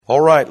All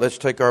right, let's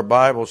take our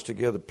Bibles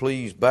together,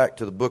 please, back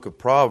to the book of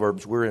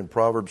Proverbs. We're in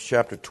Proverbs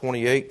chapter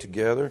 28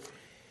 together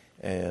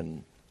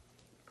and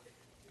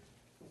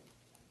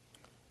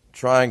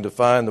trying to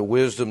find the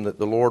wisdom that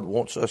the Lord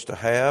wants us to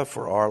have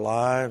for our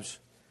lives.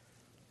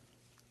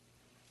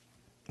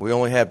 We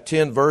only have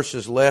 10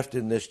 verses left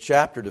in this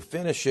chapter to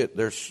finish it.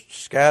 They're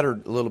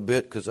scattered a little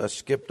bit because I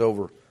skipped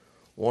over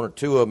one or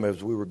two of them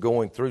as we were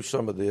going through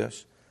some of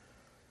this.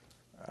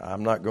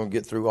 I'm not going to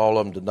get through all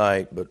of them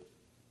tonight, but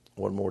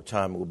one more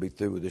time we'll be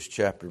through with this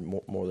chapter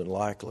more than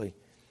likely.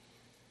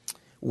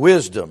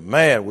 Wisdom,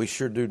 man, we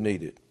sure do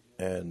need it.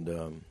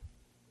 And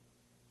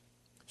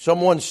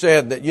someone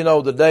said that,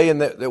 the day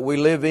that we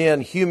live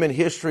in, human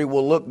history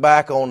will look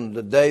back on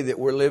the day that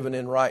we're living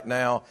in right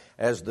now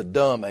as the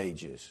dumb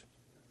ages.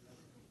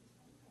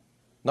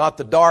 Not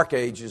the dark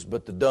ages,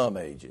 but the dumb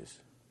ages.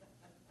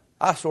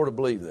 I sort of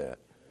believe that.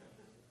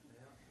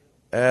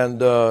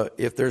 And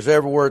if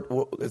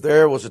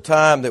there was a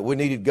time that we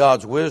needed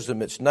God's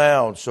wisdom, it's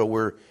now. And so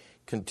we're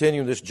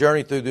continuing this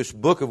journey through this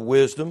book of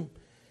wisdom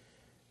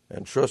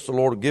and trust the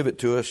Lord to give it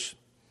to us.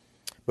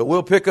 But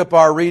we'll pick up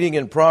our reading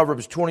in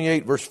Proverbs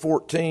 28, verse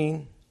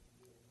 14.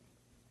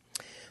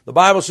 The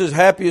Bible says,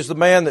 "Happy is the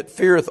man that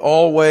feareth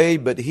always,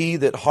 but he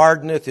that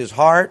hardeneth his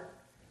heart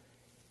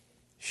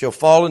shall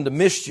fall into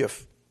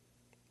mischief.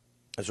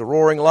 As a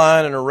roaring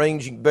lion and a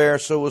raging bear,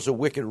 so is a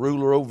wicked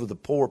ruler over the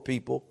poor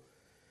people.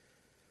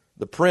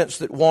 The prince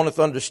that wanteth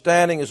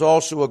understanding is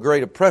also a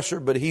great oppressor,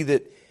 but he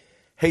that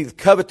hateth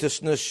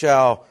covetousness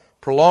shall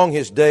prolong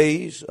his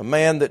days. A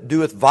man that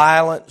doeth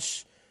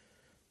violence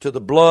to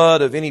the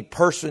blood of any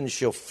person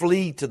shall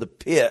flee to the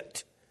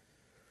pit.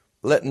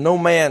 Let no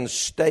man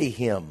stay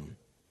him.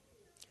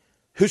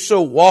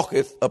 Whoso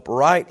walketh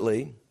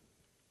uprightly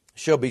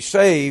shall be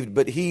saved,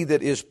 but he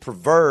that is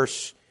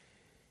perverse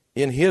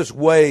in his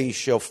way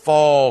shall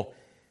fall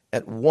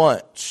at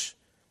once.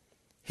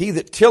 He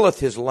that tilleth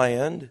his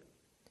land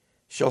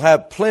shall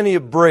have plenty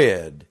of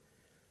bread,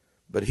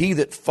 but he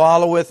that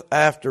followeth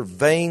after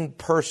vain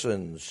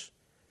persons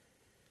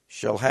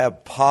shall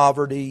have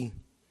poverty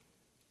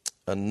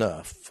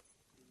enough."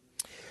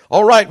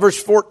 All right,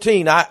 verse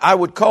 14. I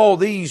would call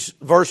these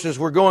verses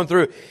we're going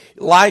through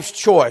life's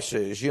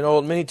choices.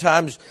 Many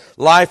times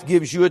life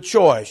gives you a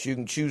choice. You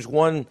can choose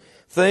one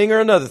thing or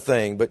another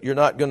thing, but you're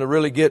not going to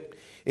really get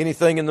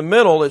anything in the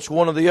middle. It's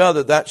one or the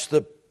other. That's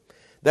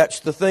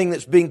the thing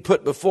that's being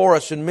put before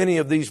us in many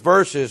of these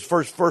verses.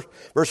 Verse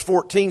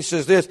 14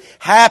 says this: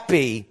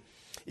 "Happy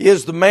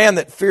is the man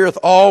that feareth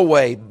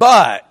always,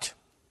 but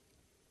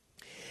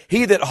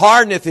he that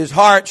hardeneth his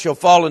heart shall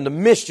fall into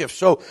mischief."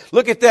 So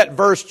look at that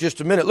verse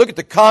just a minute. Look at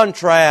the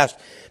contrast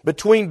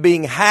between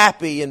being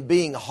happy and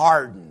being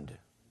hardened.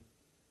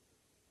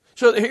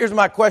 So here's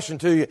my question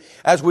to you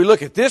as we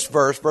look at this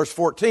verse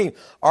 14.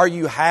 Are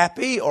you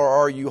happy or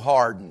are you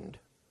hardened?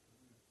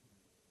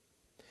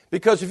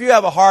 Because if you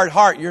have a hard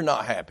heart, you're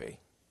not happy.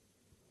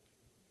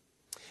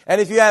 And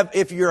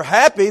if you're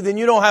happy, then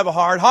you don't have a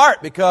hard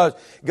heart, because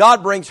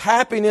God brings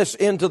happiness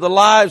into the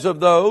lives of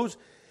those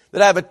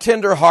that have a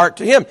tender heart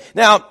to Him.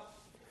 Now,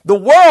 the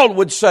world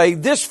would say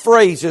this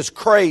phrase is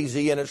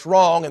crazy and it's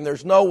wrong and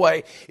there's no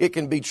way it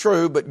can be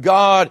true, but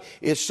God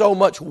is so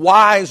much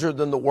wiser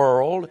than the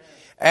world,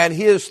 and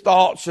His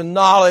thoughts and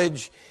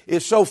knowledge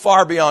is so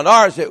far beyond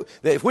ours that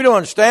if we don't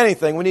understand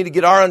anything, we need to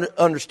get our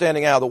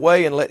understanding out of the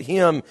way and let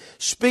Him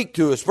speak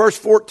to us. Verse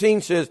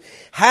 14 says,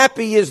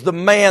 "Happy is the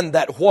man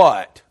that"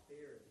 what?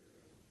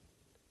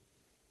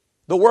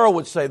 The world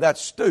would say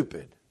that's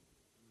stupid.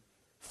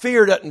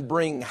 Fear doesn't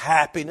bring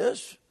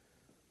happiness.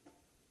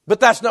 But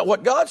that's not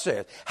what God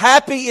says.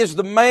 Happy is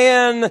the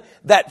man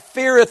that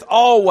feareth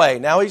always.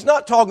 Now, He's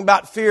not talking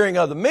about fearing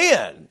other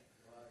men,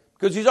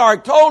 because He's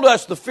already told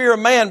us the fear of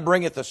man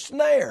bringeth a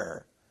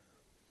snare.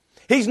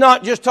 He's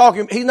not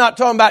talking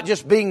about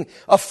just being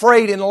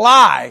afraid in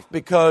life,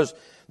 because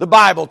the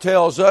Bible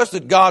tells us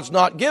that God's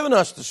not given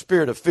us the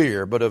spirit of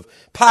fear, but of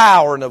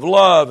power and of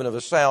love and of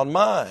a sound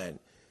mind.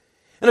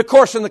 And of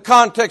course, in the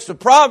context of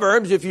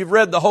Proverbs, if you've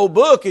read the whole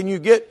book and you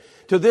get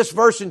to this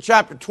verse in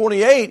chapter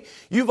 28,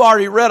 you've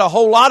already read a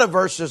whole lot of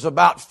verses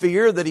about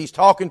fear that he's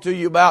talking to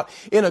you about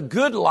in a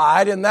good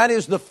light, and that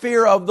is the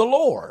fear of the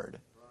Lord.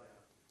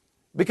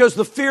 Because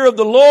the fear of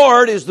the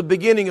Lord is the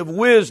beginning of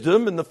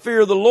wisdom, and the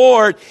fear of the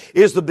Lord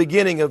is the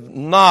beginning of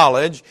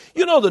knowledge.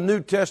 The New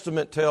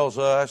Testament tells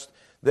us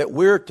that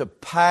we're to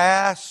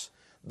pass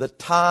the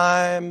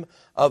time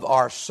of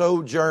our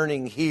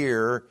sojourning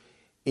here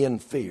in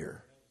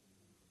fear.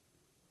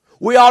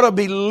 We ought to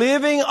be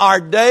living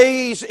our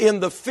days in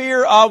the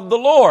fear of the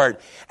Lord.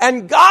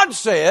 And God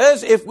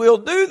says if we'll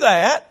do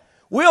that,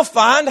 we'll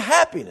find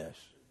happiness.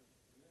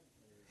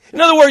 In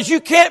other words, you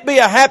can't be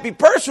a happy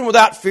person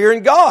without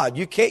fearing God.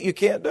 You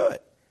can't do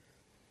it.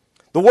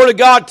 The Word of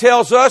God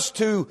tells us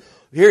to,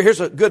 here's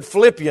a good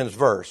Philippians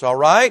verse, all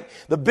right?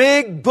 The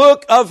big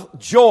book of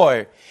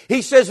joy.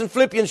 He says in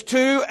Philippians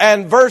 2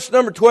 and verse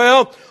number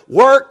 12,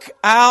 "Work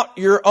out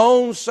your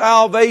own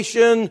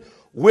salvation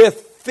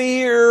with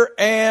fear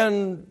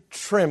and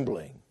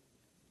trembling."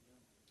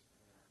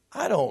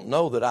 I don't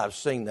know that I've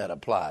seen that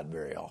applied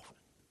very often.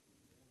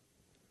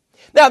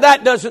 Now,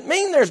 that doesn't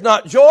mean there's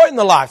not joy in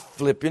the life.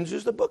 Philippians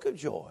is the book of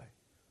joy.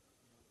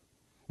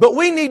 But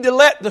we need to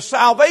let the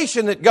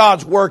salvation that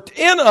God's worked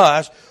in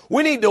us,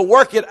 we need to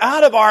work it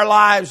out of our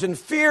lives in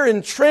fear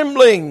and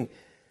trembling.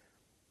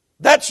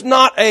 That's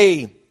not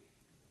a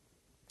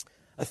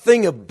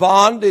thing of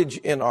bondage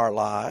in our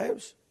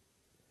lives.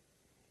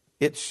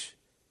 It's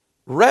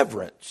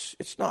reverence.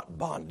 It's not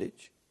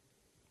bondage.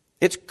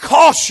 It's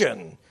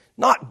caution,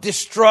 not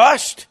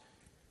distrust.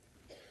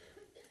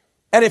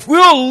 And if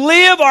we'll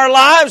live our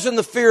lives in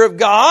the fear of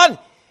God,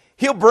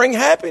 He'll bring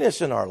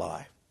happiness in our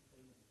life.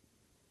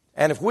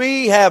 And if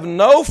we have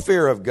no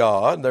fear of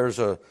God, there's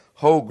a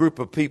whole group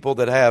of people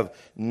that have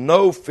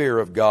no fear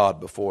of God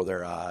before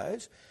their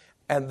eyes,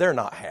 and they're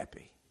not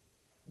happy.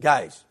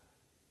 Guys,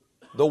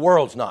 the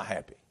world's not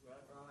happy.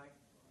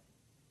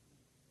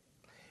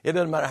 It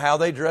doesn't matter how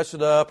they dress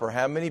it up or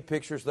how many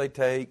pictures they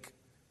take.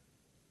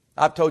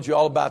 I've told you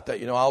all about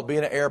that. I'll be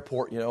in an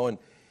airport, and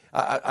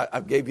I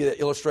gave you that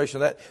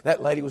illustration of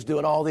that lady was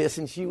doing all this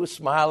and she was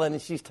smiling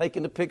and she's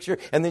taking the picture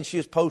and then she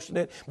was posting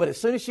it. But as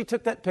soon as she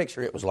took that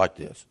picture, it was like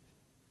this.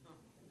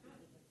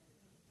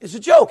 It's a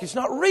joke. It's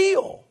not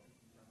real.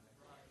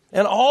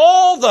 And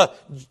all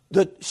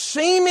the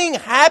seeming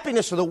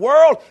happiness of the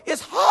world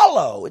is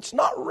hollow. It's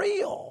not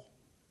real.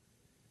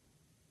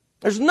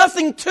 There's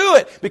nothing to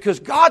it because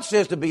God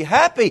says to be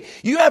happy,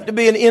 you have to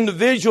be an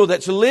individual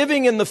that's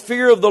living in the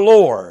fear of the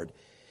Lord.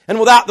 And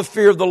without the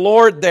fear of the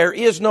Lord, there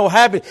is no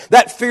happiness.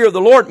 That fear of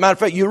the Lord, matter of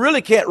fact, you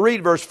really can't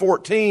read verse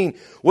 14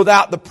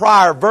 without the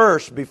prior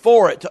verse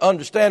before it to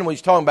understand when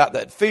he's talking about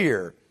that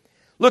fear.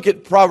 Look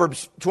at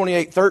Proverbs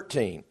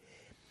 28:13.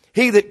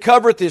 He that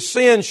covereth his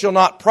sins shall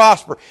not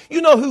prosper.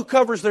 You know who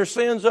covers their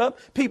sins up?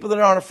 People that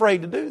aren't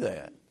afraid to do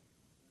that.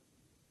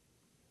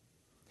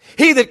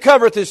 He that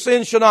covereth his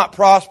sins shall not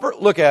prosper.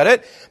 Look at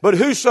it. But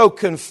whoso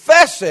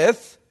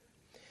confesseth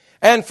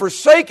and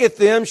forsaketh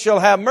them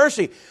shall have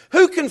mercy.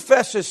 Who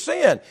confesses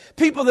sin?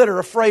 People that are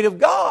afraid of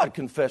God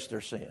confess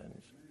their sins.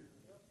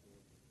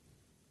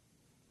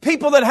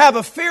 People that have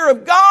a fear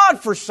of God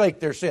forsake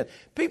their sin.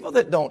 People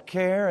that don't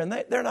care and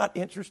they're not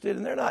interested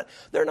and they're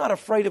not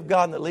afraid of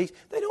God in the least,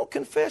 they don't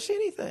confess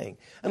anything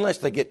unless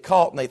they get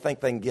caught and they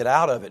think they can get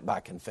out of it by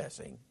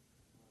confessing.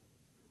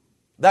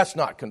 That's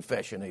not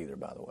confession either,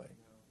 by the way.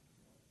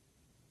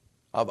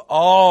 I've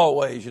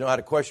always, had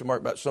a question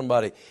mark about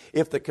somebody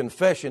if the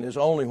confession is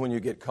only when you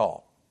get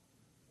caught.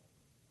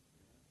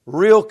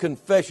 Real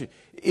confession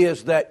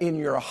is that in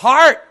your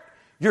heart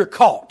you're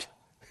caught.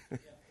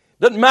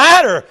 Doesn't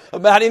matter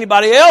about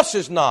anybody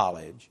else's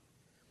knowledge.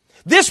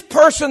 This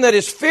person that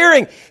is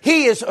fearing,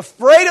 he is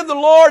afraid of the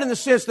Lord in the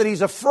sense that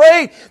he's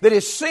afraid that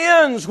his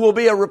sins will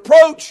be a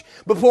reproach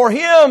before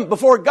him,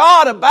 before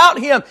God about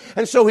him.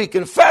 And so he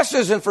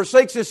confesses and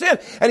forsakes his sin.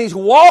 And he's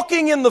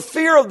walking in the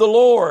fear of the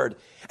Lord.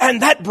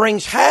 And that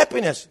brings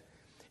happiness.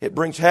 It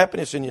brings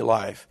happiness in your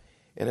life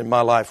and in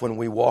my life when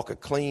we walk a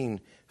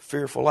clean,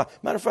 fearful life.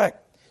 Matter of fact,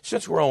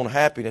 since we're on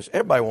happiness,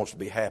 everybody wants to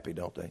be happy,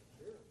 don't they?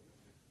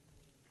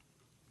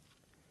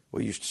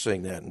 We used to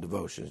sing that in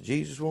devotions.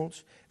 Jesus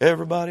wants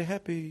everybody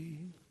happy.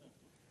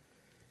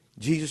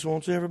 Jesus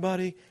wants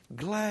everybody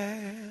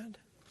glad.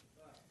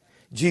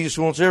 Jesus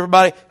wants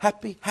everybody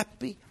happy,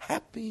 happy,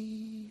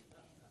 happy.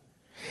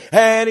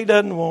 And He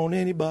doesn't want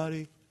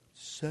anybody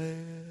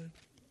sad.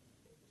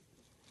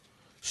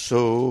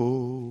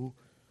 So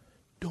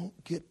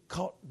don't get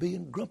caught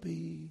being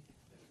grumpy.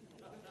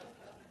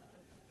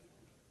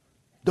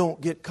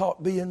 Don't get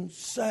caught being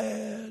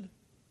sad.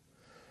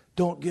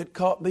 Don't get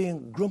caught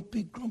being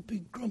grumpy,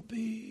 grumpy,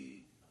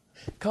 grumpy.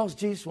 Because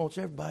Jesus wants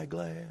everybody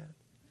glad.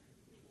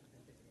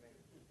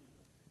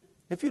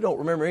 If you don't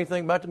remember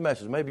anything about the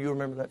message, maybe you'll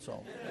remember that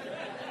song.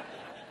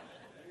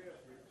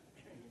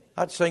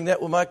 I'd sing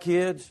that with my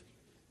kids.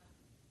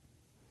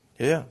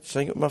 Yeah,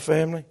 sing it with my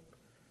family.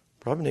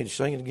 Probably need to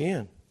sing it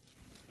again.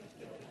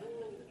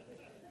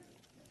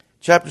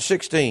 Chapter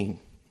 16.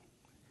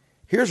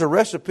 Here's a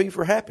recipe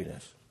for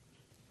happiness.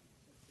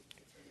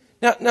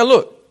 Now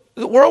look.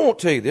 The world won't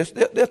tell you this.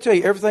 They'll tell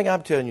you everything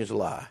I'm telling you is a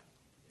lie.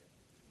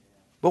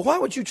 But why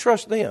would you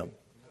trust them?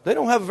 They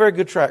don't have a very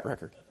good track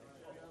record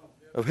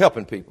of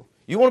helping people.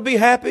 You want to be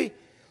happy?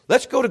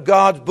 Let's go to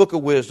God's book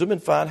of wisdom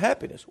and find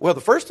happiness. Well,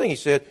 the first thing He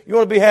said, you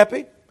want to be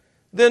happy?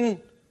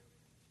 Then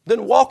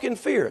walk in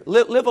fear.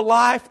 Live a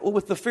life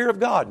with the fear of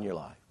God in your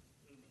life.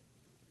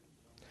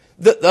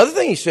 The other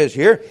thing He says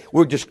here,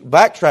 we're just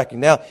backtracking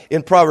now.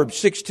 In Proverbs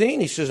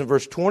 16, He says in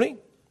verse 20,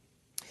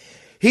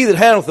 He that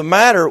handleth the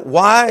matter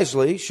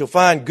wisely shall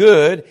find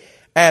good,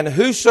 and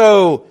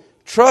whoso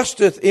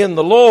trusteth in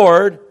the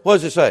Lord, what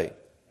does it say?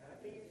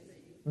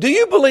 Do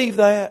you believe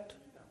that?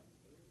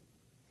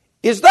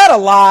 Is that a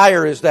lie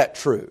or is that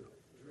true?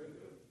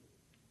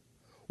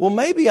 Well,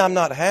 maybe I'm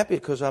not happy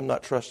because I'm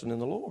not trusting in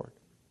the Lord.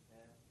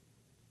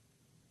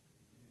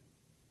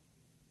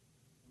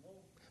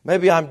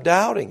 Maybe I'm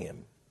doubting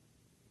Him.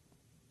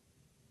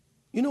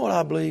 You know what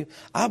I believe?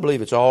 I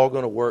believe it's all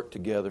going to work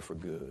together for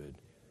good.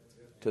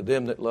 to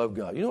them that love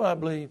God. You know what I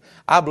believe?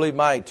 I believe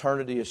my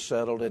eternity is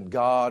settled and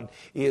God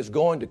is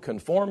going to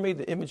conform me to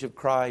the image of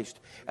Christ,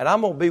 and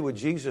I'm going to be with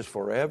Jesus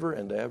forever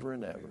and ever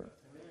and ever.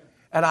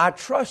 And I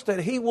trust that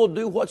He will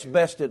do what's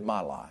best in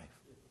my life.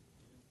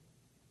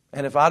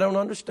 And if I don't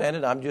understand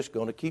it, I'm just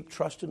going to keep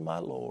trusting my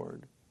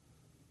Lord.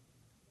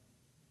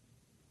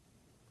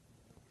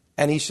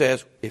 And He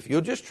says, if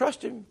you'll just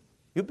trust Him,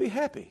 you'll be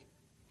happy.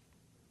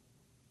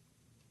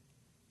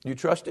 You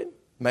trust Him?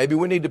 Maybe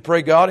we need to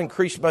pray, God,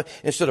 increase my,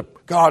 instead of,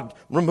 God,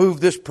 remove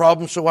this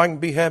problem so I can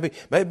be happy.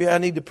 Maybe I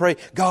need to pray,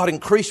 God,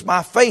 increase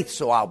my faith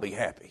so I'll be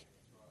happy.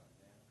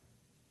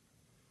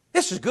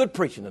 This is good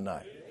preaching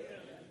tonight.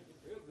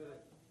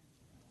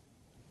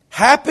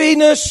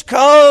 Happiness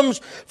comes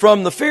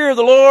from the fear of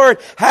the Lord.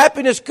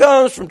 Happiness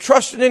comes from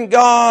trusting in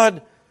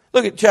God.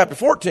 Look at chapter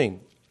 14.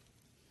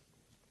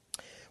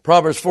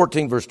 Proverbs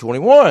 14, verse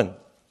 21.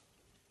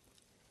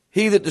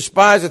 He that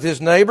despiseth his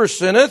neighbor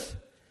sinneth,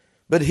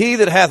 but he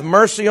that hath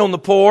mercy on the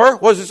poor,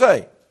 what does it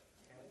say?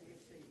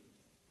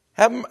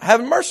 Having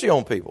mercy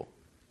on people.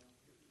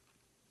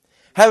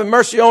 Having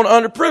mercy on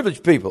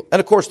underprivileged people. And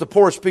of course, the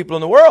poorest people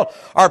in the world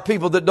are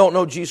people that don't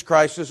know Jesus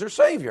Christ as their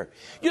Savior.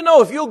 You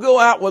know, if you'll go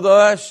out with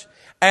us,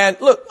 and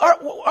look,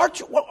 our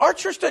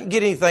church doesn't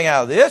get anything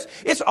out of this.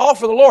 It's all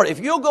for the Lord. If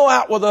you'll go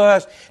out with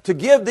us to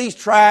give these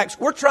tracts,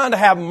 we're trying to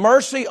have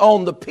mercy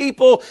on the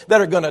people that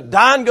are going to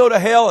die and go to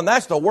hell, and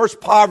that's the worst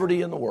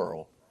poverty in the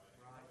world.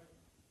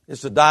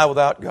 Is to die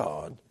without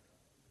God.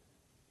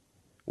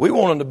 We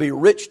want them to be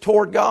rich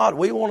toward God.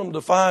 We want them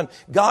to find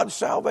God's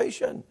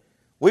salvation.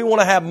 We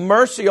want to have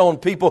mercy on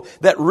people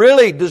that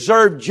really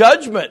deserve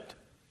judgment.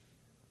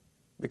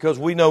 Because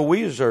we know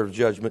we deserve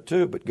judgment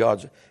too, but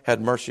God's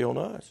had mercy on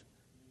us.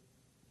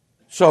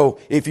 So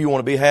if you want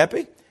to be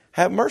happy,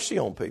 have mercy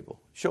on people.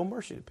 Show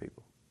mercy to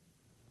people.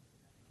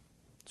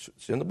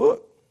 It's in the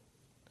book.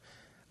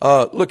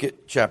 Look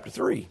at chapter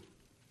 3.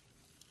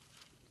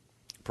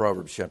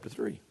 Proverbs chapter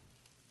 3.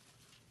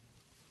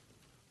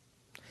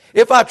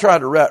 If I tried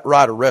to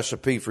write a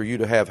recipe for you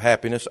to have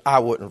happiness, I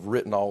wouldn't have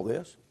written all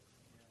this.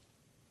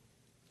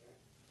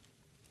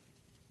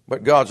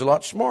 But God's a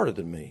lot smarter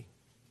than me.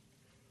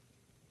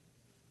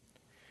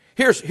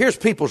 Here's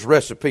people's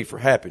recipe for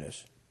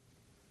happiness.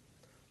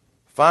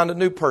 Find a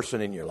new person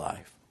in your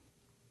life.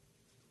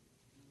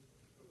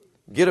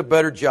 Get a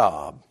better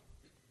job.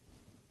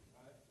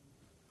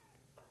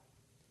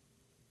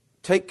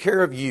 Take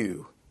care of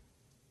you.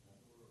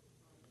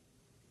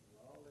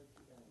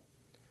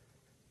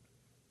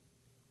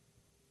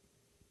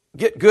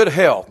 Get good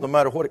health, no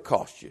matter what it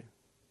costs you.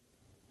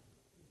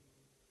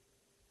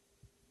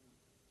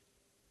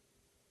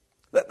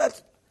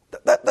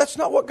 That's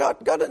not what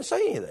God doesn't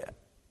say any of that.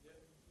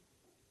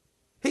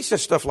 He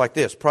says stuff like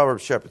this,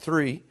 Proverbs chapter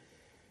 3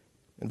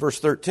 and verse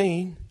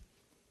 13.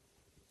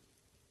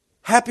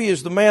 Happy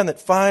is the man that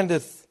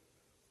findeth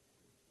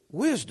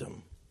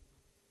wisdom,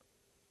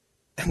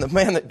 and the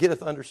man that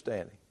getteth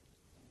understanding.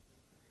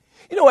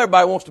 You know,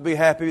 everybody wants to be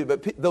happy,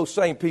 but those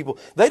same people,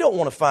 they don't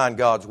want to find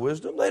God's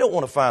wisdom. They don't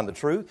want to find the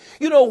truth.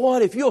 You know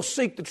what? If you'll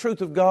seek the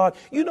truth of God,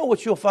 you know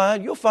what you'll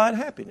find? You'll find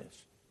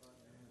happiness.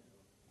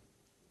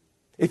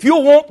 If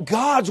you'll want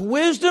God's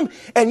wisdom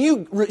and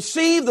you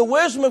receive the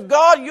wisdom of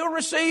God, you'll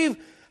receive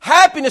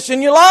happiness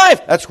in your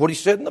life. That's what He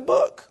said in the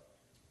book.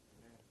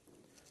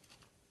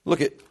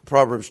 Look at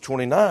Proverbs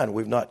 29.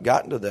 We've not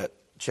gotten to that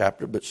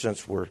chapter, but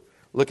since we're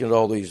looking at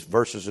all these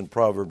verses in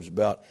Proverbs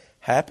about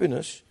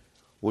happiness,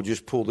 we'll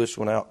just pull this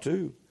one out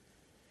too.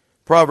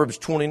 Proverbs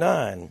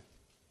 29.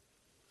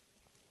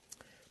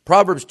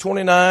 Proverbs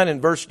 29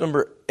 and verse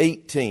number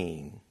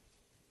 18.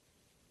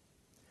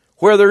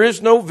 Where there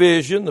is no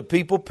vision, the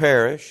people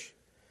perish,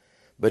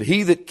 but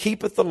he that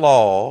keepeth the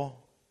law,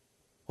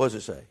 what does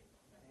it say?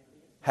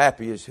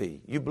 Happy is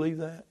he. You believe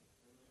that?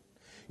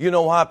 You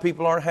know why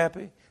people aren't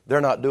happy?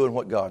 They're not doing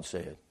what God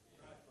said.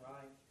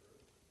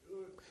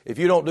 If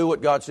you don't do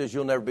what God says,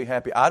 you'll never be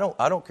happy. I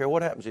don't care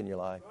what happens in your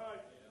life.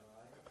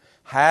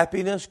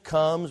 Happiness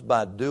comes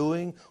by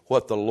doing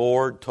what the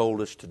Lord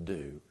told us to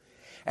do.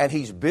 And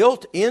He's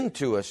built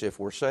into us, if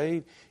we're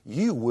saved,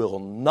 you will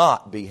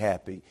not be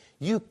happy.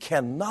 You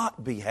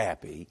cannot be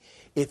happy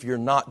if you're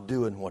not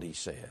doing what He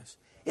says.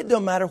 It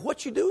doesn't matter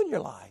what you do in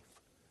your life.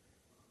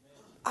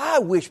 I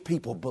wish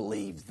people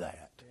believed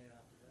that.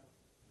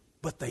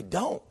 But they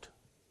don't.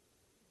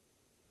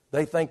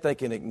 They think they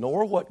can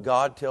ignore what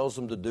God tells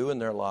them to do in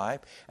their life,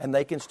 and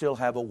they can still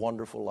have a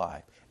wonderful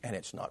life. And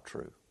it's not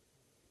true.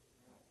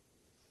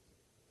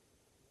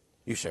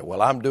 You say,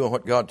 well, I'm doing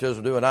what God tells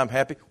me to do and I'm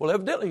happy. Well,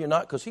 evidently you're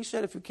not, because He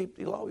said if you keep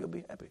the law, you'll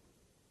be happy.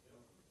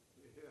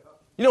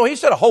 You know, He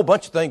said a whole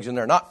bunch of things in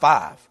there, not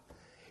 5.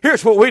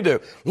 Here's what we do.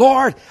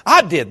 Lord,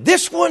 I did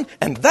this one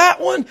and that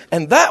one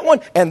and that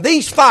one and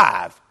these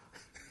 5.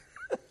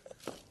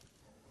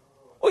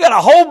 We got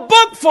a whole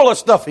book full of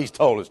stuff He's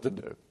told us to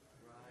do.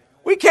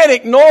 We can't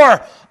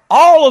ignore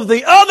all of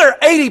the other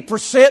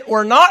 80%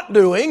 we're not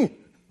doing.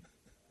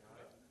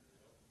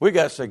 We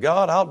got to say,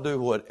 God, I'll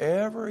do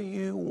whatever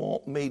you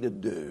want me to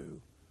do.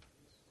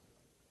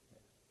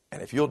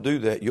 And if you'll do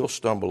that, you'll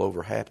stumble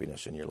over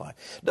happiness in your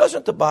life.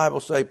 Doesn't the Bible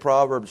say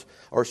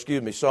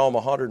Psalm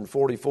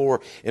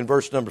 144 in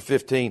verse number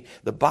 15,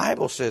 the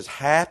Bible says,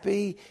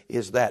 happy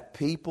is that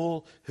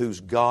people whose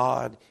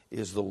God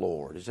is the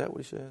Lord. Is that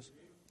what he says?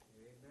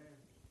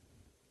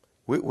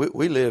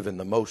 We live in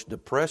the most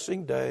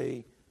depressing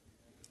day.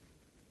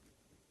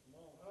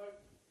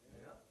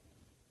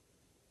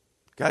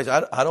 Guys,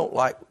 I don't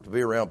like to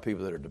be around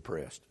people that are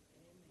depressed.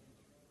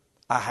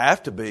 I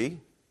have to be.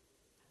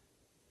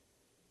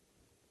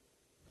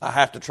 I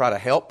have to try to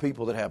help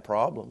people that have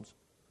problems.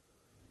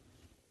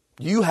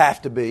 You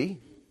have to be.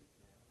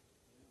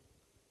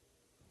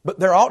 But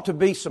there ought to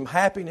be some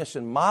happiness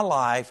in my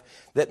life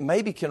that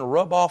maybe can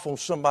rub off on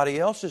somebody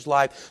else's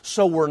life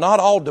so we're not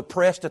all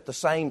depressed at the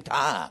same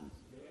time.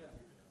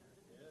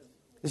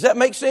 Does that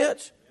make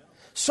sense?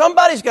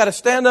 Somebody's got to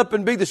stand up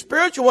and be the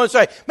spiritual one and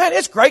say, man,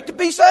 it's great to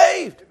be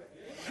saved.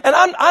 And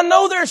I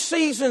know there's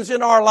seasons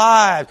in our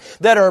lives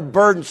that are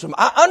burdensome.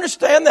 I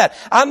understand that.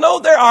 I know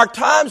there are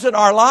times in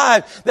our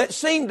lives that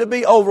seem to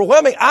be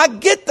overwhelming. I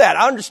get that.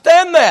 I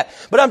understand that.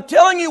 But I'm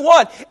telling you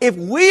what, if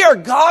we are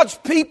God's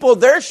people,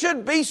 there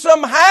should be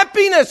some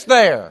happiness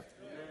there.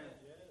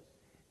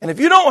 And if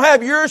you don't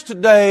have yours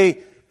today,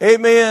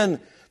 amen,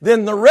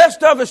 then the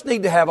rest of us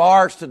need to have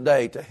ours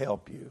today to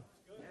help you.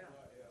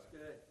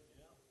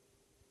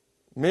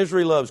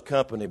 Misery loves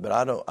company, but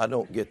I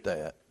don't get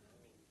that.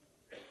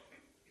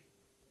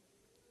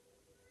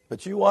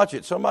 But you watch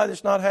it. Somebody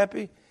that's not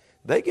happy,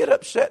 they get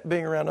upset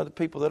being around other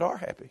people that are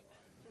happy.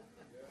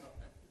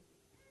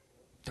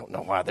 Don't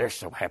know why they're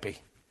so happy.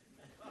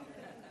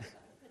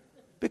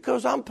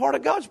 Because I'm part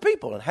of God's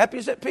people, and happy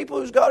is that people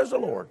whose God is the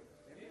Lord.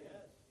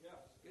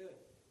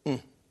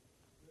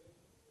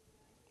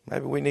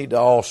 Maybe we need to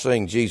all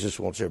sing Jesus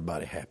Wants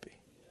Everybody Happy.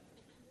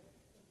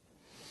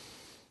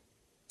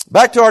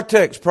 Back to our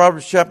text,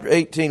 Proverbs chapter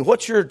 18.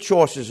 What's your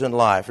choices in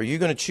life? Are you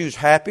going to choose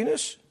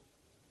happiness?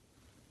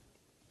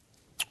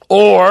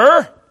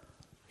 Or,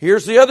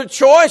 here's the other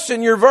choice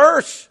in your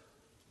verse.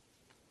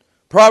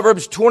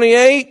 Proverbs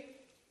 28,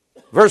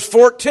 verse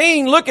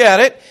 14. Look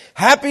at it.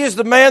 Happy is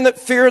the man that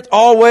feareth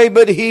always,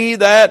 but he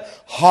that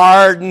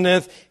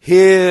hardeneth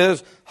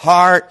his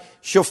heart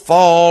shall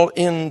fall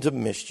into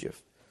mischief.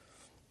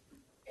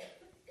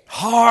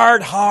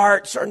 Hard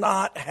hearts are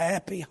not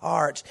happy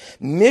hearts.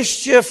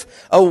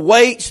 Mischief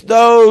awaits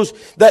those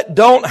that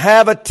don't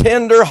have a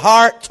tender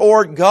heart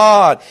toward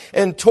God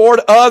and toward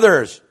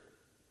others.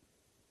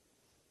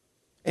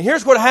 And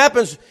here's what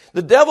happens.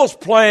 The devil's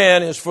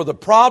plan is for the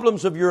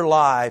problems of your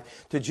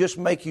life to just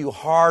make you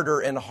harder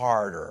and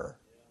harder.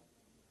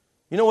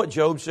 You know what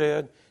Job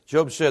said?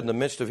 Job said in the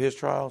midst of his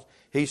trials,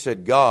 he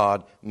said,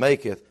 God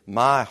maketh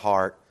my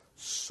heart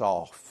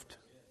soft.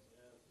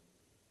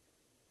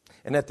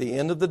 And at the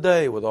end of the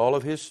day, with all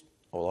of his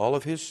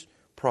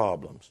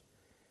problems,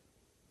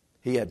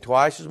 he had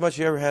twice as much as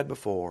he ever had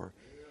before.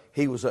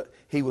 He was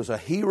a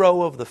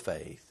hero of the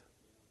faith.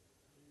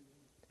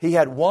 He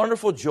had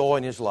wonderful joy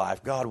in his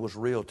life. God was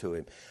real to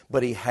him.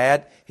 But he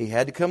had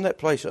to come to that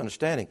place of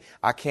understanding,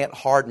 I can't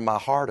harden my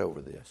heart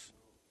over this.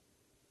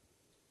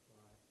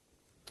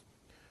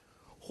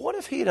 What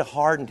if he'd have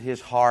hardened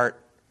his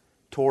heart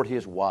toward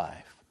his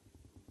wife?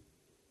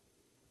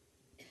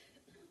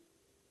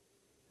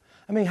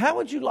 I mean, how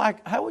would you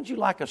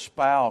like a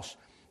spouse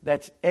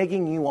that's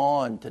egging you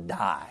on to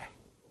die?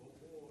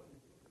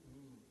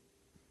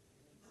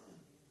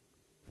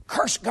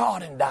 Curse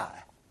God and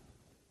die.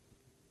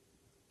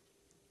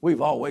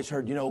 We've always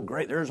heard,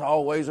 there's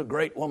always a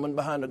great woman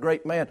behind a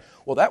great man.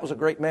 Well, that was a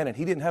great man, and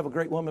he didn't have a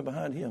great woman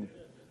behind him.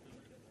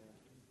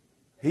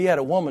 He had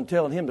a woman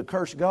telling him to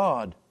curse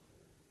God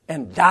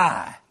and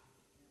die.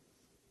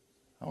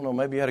 I don't know,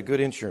 maybe he had a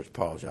good insurance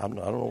policy. I don't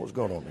know what's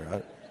going on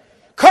there.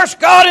 Curse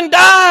God and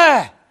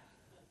die!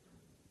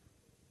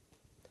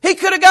 He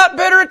could have got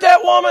bitter at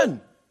that woman.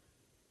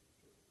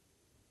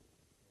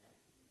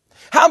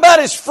 How about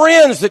his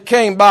friends that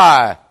came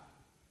by?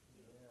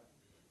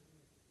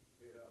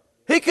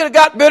 He could have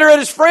got bitter at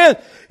his friend.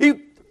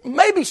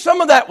 Maybe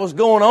some of that was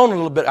going on a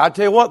little bit. I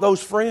tell you what,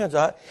 those friends,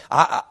 I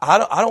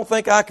don't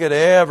think I could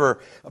ever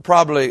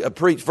probably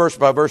preach verse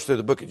by verse through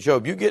the book of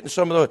Job. You getting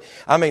some of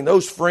those?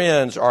 Those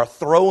friends are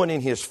throwing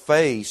in his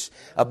face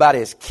about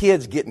his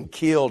kids getting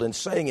killed and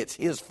saying it's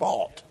his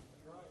fault.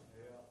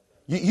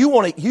 You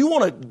want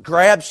to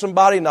grab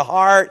somebody in the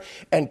heart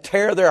and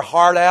tear their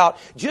heart out.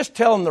 Just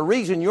tell them the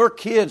reason your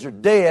kids are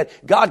dead,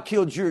 God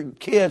killed your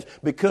kids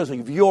because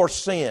of your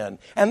sin.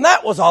 And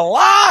that was a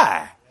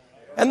lie.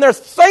 And they're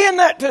saying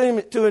that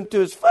to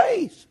his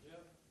face.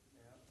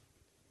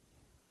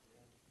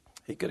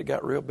 He could have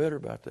got real bitter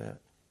about that.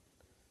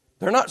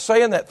 They're not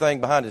saying that thing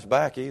behind his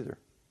back either.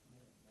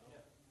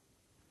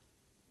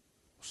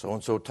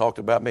 So-and-so talked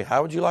about me.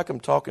 How would you like them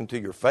talking to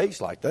your face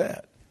like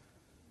that?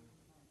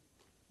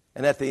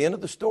 And at the end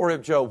of the story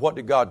of Job, what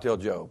did God tell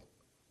Job?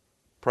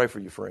 Pray for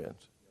your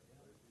friends.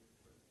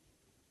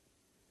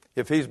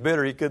 If he's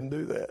bitter, he couldn't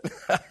do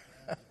that.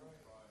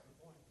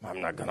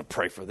 I'm not going to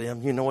pray for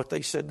them. You know what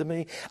they said to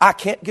me? I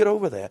can't get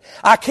over that.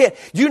 I can't.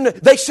 You know,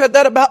 they said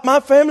that about my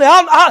family.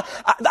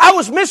 I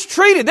was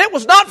mistreated. It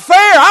was not fair.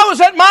 I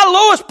was at my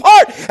lowest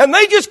part, and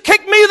they just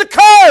kicked me to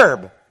the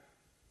curb.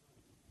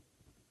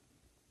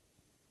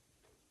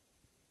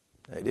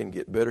 He didn't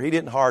get bitter. He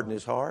didn't harden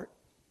his heart.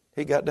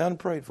 He got down and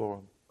prayed for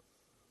them.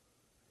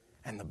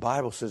 And the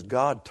Bible says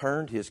God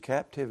turned his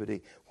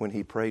captivity when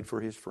he prayed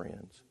for his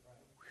friends.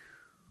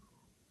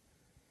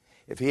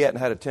 If he hadn't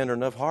had a tender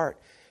enough heart,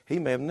 he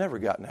may have never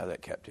gotten out of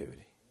that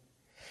captivity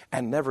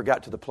and never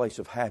got to the place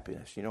of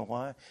happiness. You know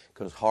why?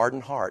 Because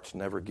hardened hearts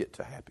never get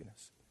to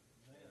happiness.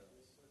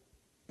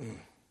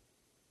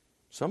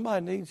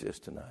 Somebody needs this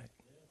tonight.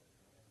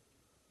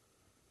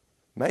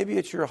 Maybe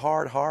it's your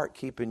hard heart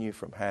keeping you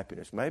from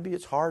happiness. Maybe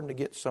it's hard to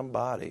get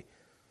somebody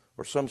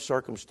or some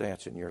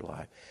circumstance in your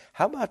life.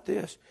 How about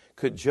this?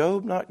 Could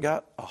Job not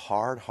got a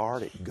hard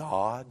heart at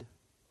God?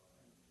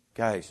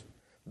 Guys,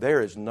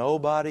 there is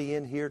nobody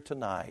in here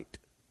tonight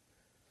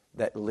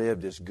that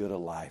lived as good a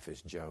life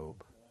as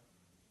Job.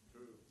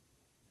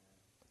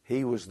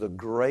 He was the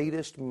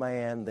greatest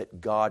man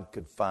that God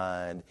could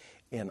find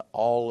in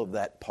all of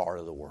that part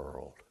of the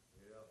world.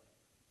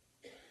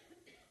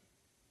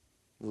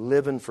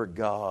 Living for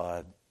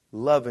God,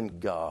 loving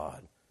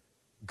God,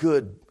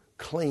 good,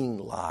 clean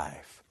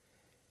life.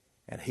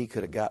 And he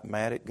could have got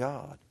mad at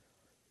God.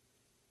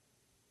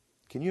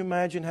 Can you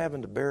imagine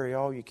having to bury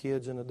all your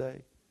kids in a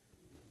day?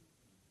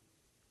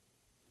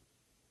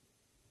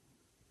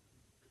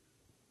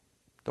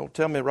 Don't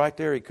tell me right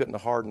there he couldn't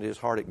have hardened his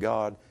heart at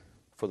God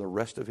for the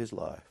rest of his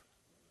life.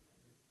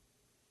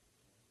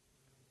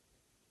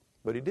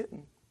 But he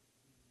didn't.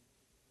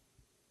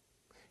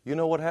 You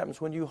know what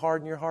happens when you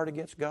harden your heart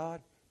against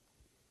God?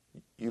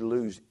 You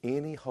lose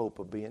any hope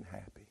of being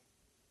happy.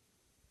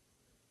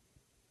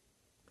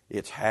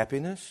 It's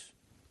happiness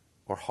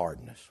or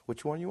hardness.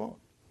 Which one you want?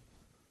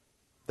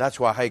 That's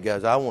why, hey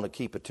guys, I want to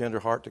keep a tender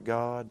heart to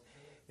God.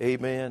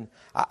 Amen.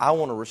 I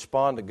want to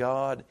respond to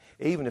God.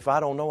 Even if I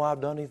don't know I've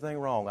done anything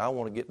wrong, I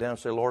want to get down and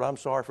say, Lord, I'm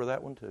sorry for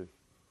that one too.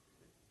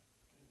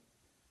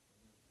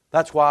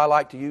 That's why I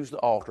like to use the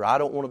altar. I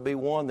don't want to be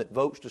one that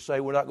votes to say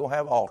we're not going to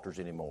have altars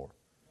anymore.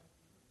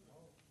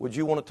 Would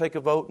you want to take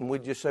a vote and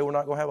we'd just say we're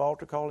not going to have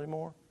altar call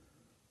anymore?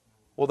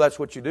 Well, that's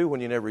what you do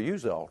when you never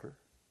use the altar.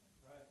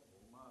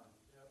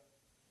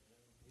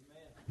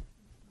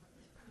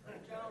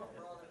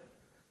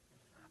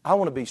 I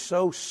want to be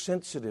so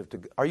sensitive to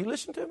God. Are you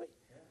listening to me?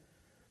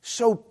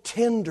 So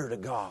tender to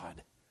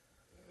God.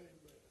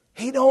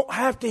 He don't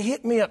have to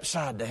hit me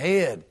upside the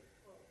head.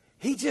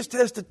 He just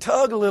has to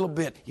tug a little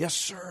bit. Yes,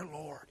 sir,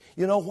 Lord.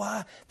 You know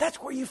why? That's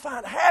where you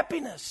find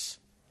happiness.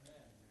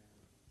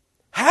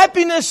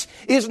 Happiness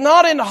is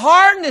not in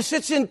hardness,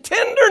 it's in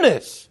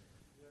tenderness.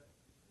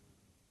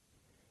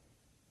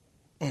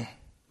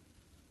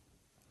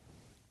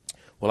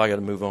 Well, I got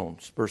to move on.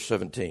 It's verse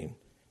 17.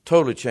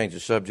 Totally change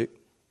the subject.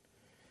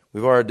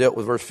 We've already dealt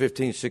with verse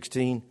 15,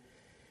 16.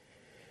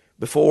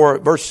 Before,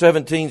 verse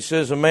 17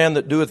 says, a man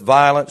that doeth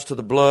violence to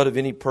the blood of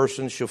any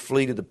person shall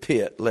flee to the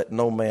pit. Let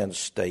no man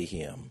stay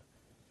him.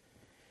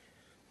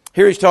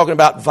 Here he's talking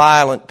about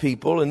violent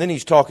people, and then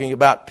he's talking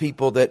about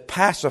people that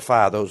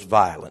pacify those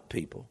violent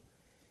people.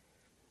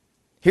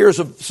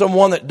 Here's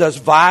someone that does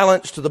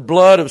violence to the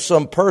blood of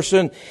some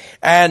person,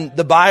 and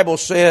the Bible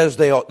says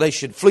they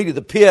should flee to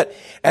the pit,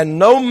 and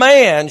no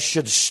man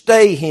should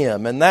stay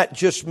him. And that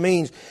just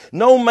means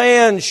no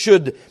man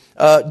should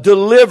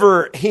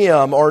deliver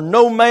him, or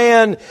no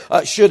man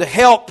should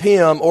help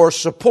him or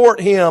support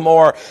him,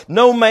 or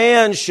no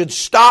man should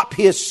stop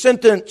his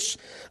sentence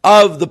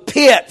of the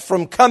pit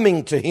from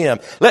coming to him.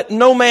 Let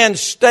no man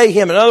stay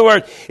him. In other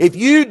words, if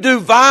you do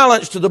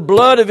violence to the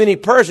blood of any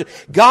person,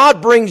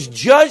 God brings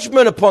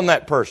judgment upon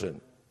that person.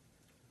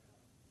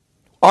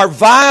 Our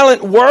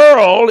violent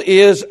world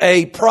is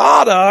a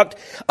product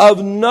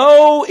of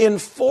no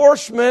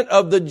enforcement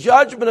of the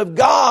judgment of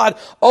God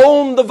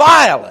on the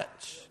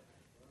violence.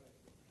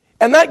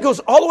 And that goes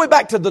all the way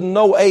back to the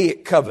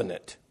Noahic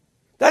covenant.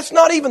 That's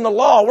not even the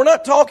law. We're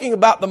not talking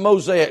about the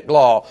Mosaic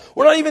law.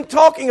 We're not even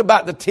talking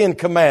about the Ten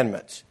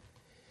Commandments.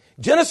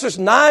 Genesis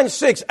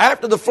 9:6,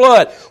 after the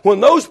flood, when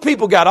those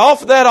people got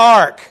off that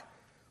ark,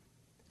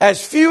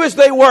 as few as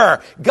they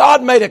were,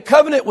 God made a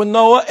covenant with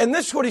Noah, and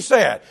this is what he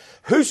said: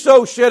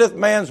 whoso sheddeth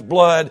man's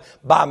blood,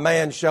 by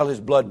man shall his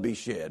blood be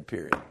shed,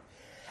 period.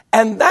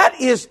 And that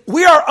is,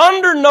 we are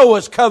under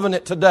Noah's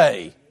covenant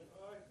today.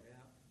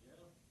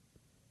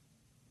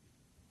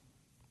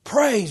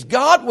 Praise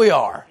God, we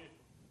are.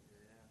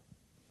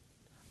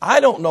 I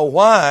don't know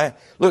why.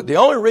 Look, the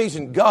only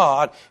reason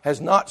God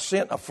has not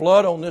sent a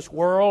flood on this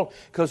world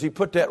because he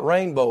put that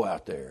rainbow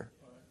out there.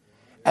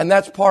 And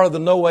that's part of the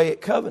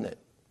Noahic covenant.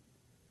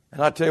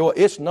 And I tell you what,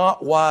 it's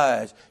not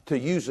wise to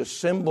use a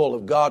symbol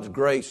of God's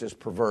grace as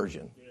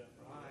perversion.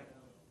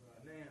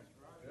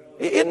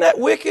 Isn't that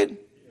wicked?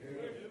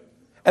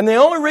 And the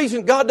only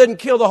reason God doesn't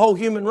kill the whole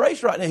human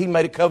race right now, He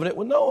made a covenant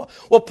with Noah.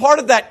 Well, part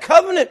of that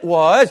covenant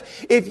was,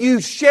 if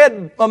you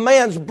shed a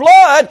man's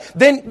blood,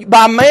 then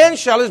by man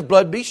shall his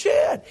blood be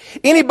shed.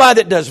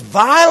 Anybody that does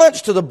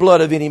violence to the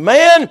blood of any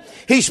man,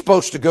 he's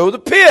supposed to go to the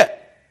pit.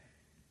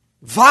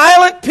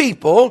 Violent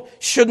people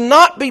should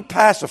not be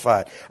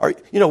pacified. Or,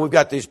 we've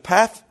got these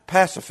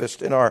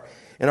pacifists in our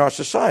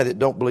society that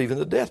don't believe in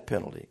the death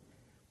penalty.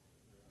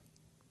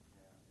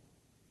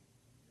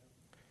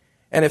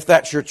 And if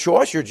that's your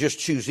choice, you're just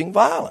choosing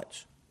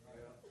violence.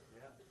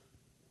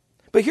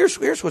 But here's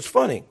what's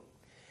funny.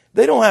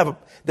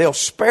 They'll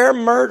spare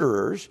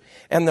murderers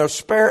and they'll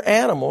spare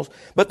animals,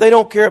 but they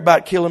don't care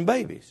about killing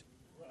babies.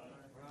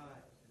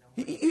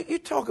 You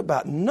talk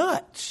about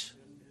nuts.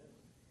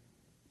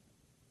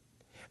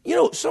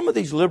 Some of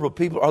these liberal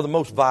people are the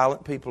most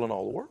violent people in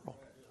all the world.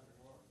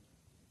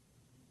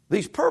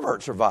 These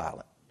perverts are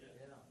violent.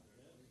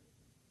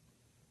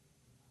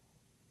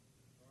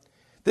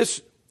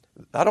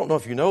 I don't know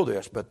if you know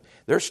this, but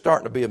there's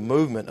starting to be a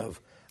movement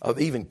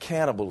of even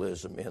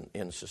cannibalism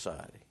in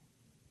society.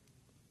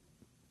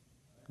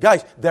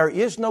 Guys, there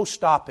is no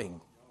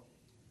stopping.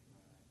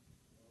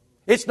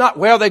 It's not,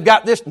 they've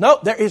got this. No,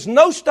 there is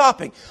no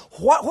stopping.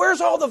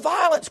 Where's all the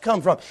violence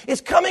come from? It's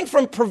coming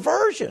from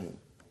perversion.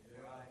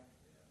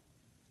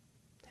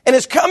 And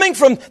it's coming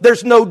from,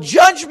 there's no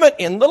judgment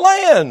in the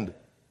land.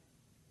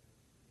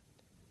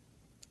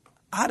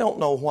 I don't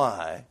know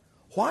why.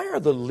 Why are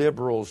the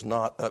liberals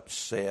not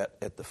upset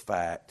at the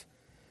fact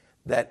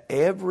that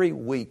every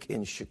week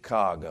in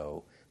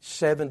Chicago,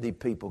 70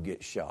 people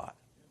get shot?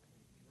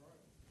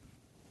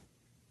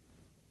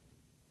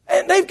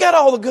 And they've got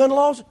all the gun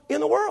laws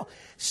in the world.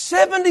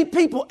 70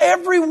 people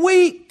every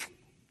week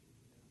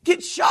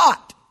get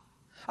shot.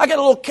 I got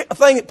a little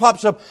thing that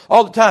pops up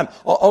all the time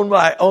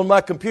on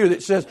my computer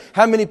that says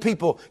how many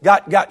people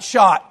got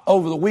shot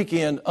over the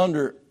weekend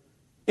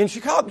in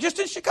Chicago, just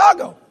in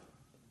Chicago.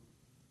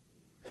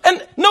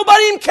 And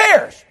nobody even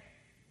cares.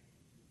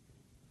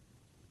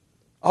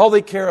 All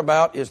they care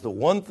about is the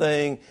one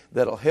thing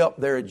that'll help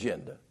their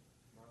agenda.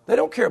 They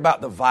don't care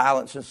about the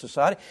violence in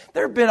society.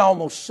 There have been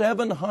almost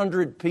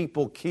 700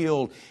 people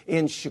killed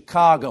in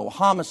Chicago,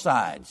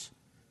 homicides.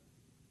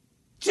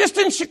 Just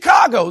in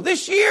Chicago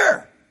this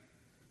year.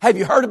 Have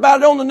you heard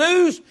about it on the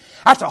news?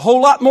 That's a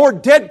whole lot more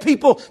dead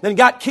people than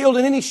got killed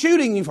in any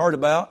shooting you've heard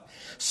about.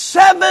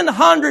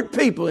 700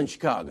 people in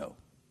Chicago.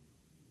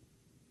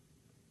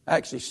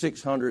 Actually,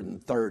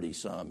 630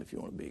 some, if you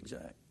want to be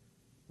exact.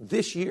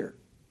 This year.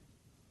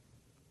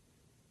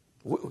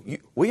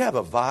 We have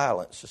a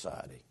violent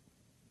society.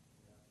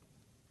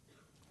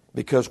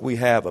 Because we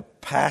have a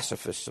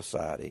pacifist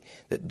society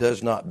that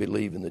does not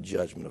believe in the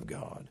judgment of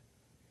God.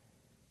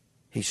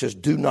 He says,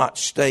 do not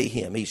stay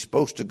him. He's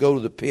supposed to go to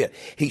the pit.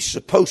 He's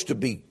supposed to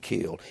be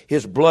killed.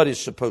 His blood is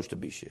supposed to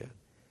be shed.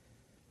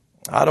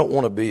 I don't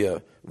want to be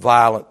a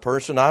violent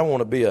person. I want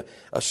to be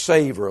a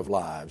saver of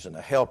lives and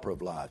a helper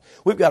of lives.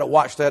 We've got to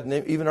watch that in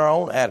even our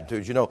own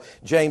attitudes.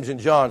 James and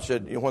John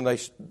said when they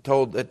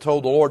told the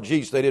Lord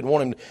Jesus they didn't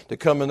want him to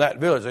come in that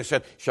village, they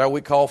said, shall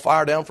we call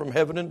fire down from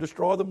heaven and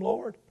destroy them,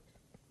 Lord?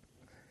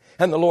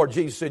 And the Lord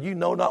Jesus said, you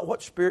know not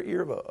what spirit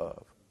you're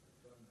of.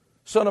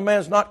 Son of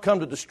Man's not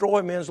come to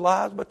destroy men's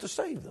lives, but to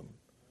save them.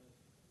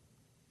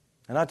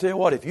 And I tell you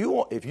what, if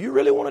you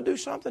really want to do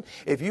something,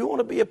 if you want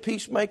to be a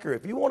peacemaker,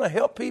 if you want to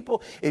help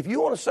people, if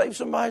you want to save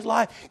somebody's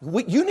life,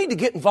 you need to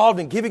get involved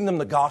in giving them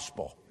the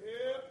gospel.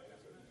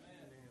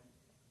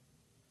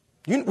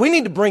 We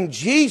need to bring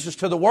Jesus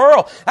to the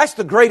world. That's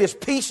the greatest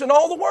peace in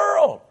all the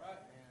world.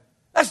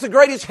 That's the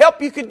greatest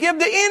help you could give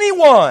to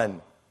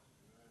anyone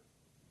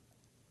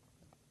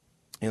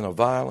in a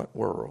violent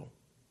world.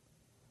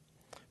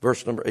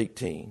 Verse number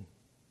 18.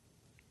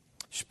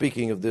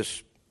 Speaking of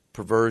this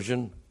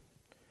perversion,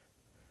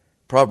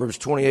 Proverbs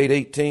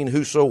 28:18,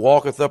 whoso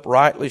walketh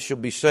uprightly shall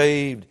be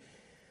saved,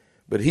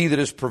 but he that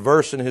is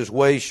perverse in his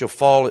ways shall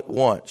fall at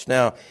once.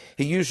 Now,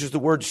 he uses the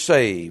word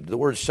saved. The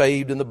word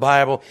saved in the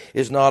Bible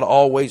is not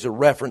always a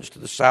reference to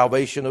the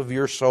salvation of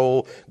your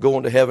soul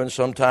going to heaven.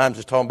 Sometimes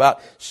it's talking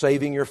about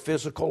saving your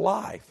physical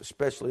life,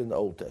 especially in the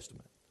Old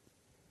Testament.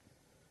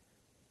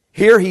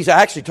 Here he's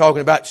actually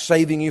talking about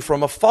saving you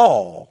from a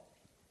fall.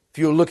 If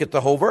you look at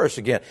the whole verse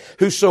again.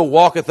 Whoso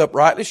walketh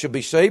uprightly shall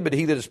be saved, but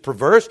he that is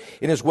perverse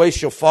in his ways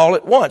shall fall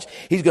at once.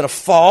 He's going to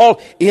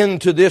fall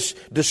into this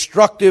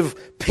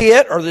destructive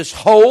pit or this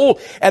hole.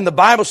 And the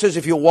Bible says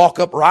if you walk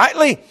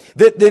uprightly,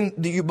 then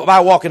by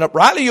walking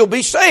uprightly, you'll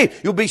be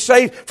saved. You'll be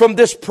saved from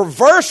this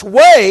perverse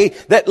way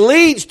that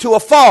leads to a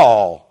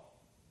fall.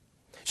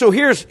 So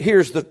here's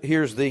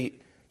the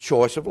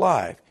choice of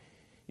life.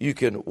 You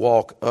can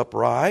walk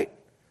upright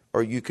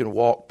or you can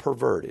walk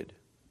perverted.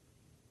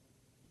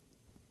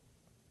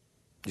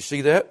 You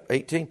see that?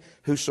 18.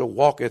 Whoso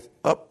walketh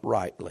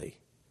uprightly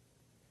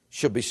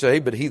shall be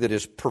saved, but he that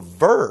is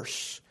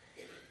perverse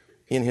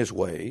in his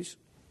ways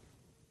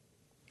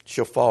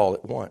shall fall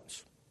at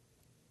once.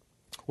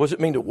 What does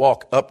it mean to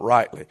walk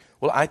uprightly?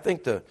 Well, I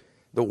think the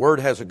word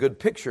has a good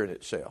picture in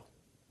itself.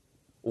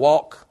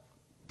 Walk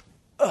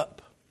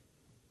up.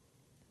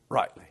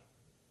 rightly.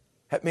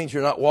 That means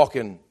you're not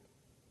walking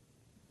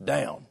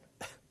down.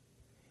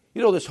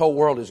 You know, this whole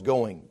world is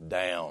going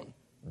down,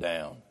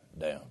 down,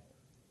 down.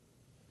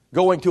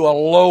 Going to a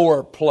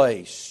lower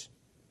place,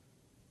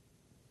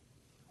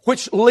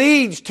 which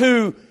leads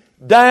to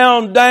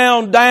down,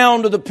 down,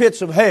 down to the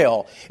pits of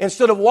hell.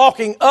 Instead of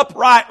walking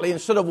uprightly,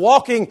 instead of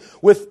walking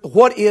with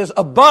what is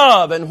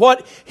above and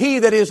what He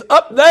that is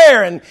up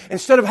there, and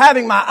instead of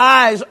having my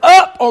eyes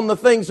up on the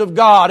things of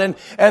God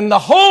and the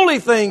holy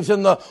things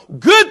and the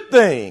good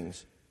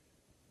things,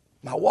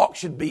 my walk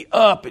should be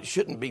up, it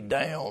shouldn't be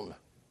down.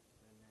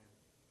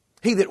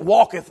 He that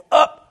walketh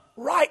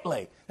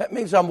uprightly. That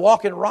means I'm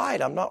walking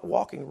right. I'm not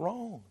walking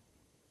wrong.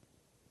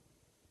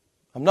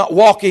 I'm not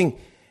walking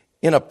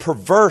in a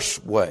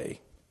perverse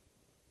way.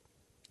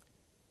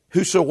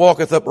 Whoso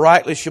walketh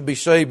uprightly shall be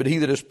saved, but he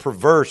that is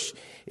perverse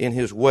in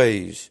his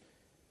ways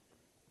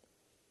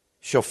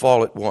shall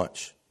fall at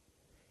once.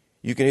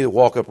 You can either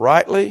walk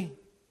uprightly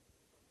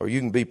or you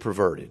can be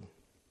perverted.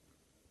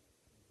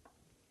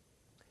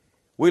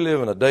 We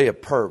live in a day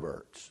of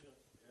perverts.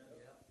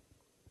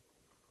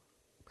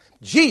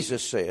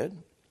 Jesus said,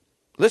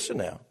 listen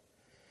now,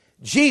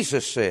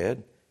 Jesus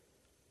said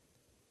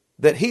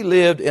that He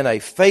lived in a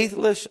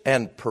faithless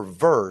and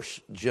perverse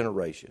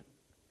generation.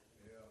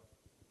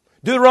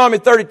 Deuteronomy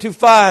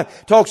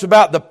 32:5 talks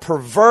about the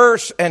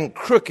perverse and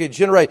crooked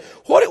generation.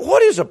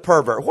 What is a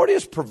pervert? What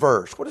is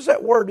perverse? What does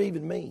that word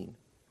even mean?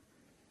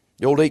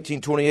 The old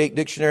 1828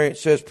 dictionary, it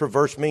says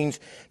perverse means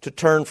to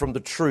turn from the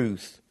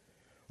truth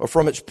or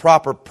from its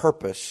proper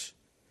purpose,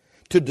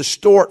 to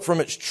distort from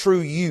its true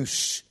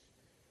use,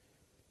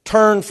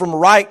 turn from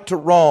right to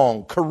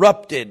wrong,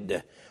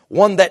 corrupted,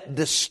 one that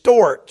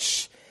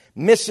distorts,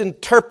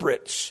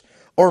 misinterprets,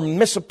 or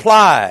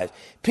misapplies.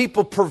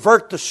 People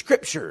pervert the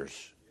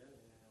Scriptures.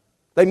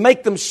 They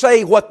make them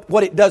say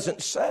what it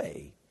doesn't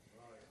say.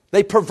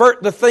 They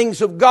pervert the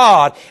things of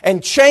God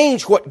and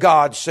change what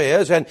God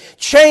says and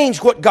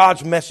change what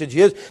God's message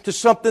is to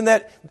something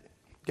that,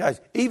 guys,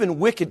 even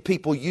wicked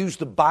people use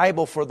the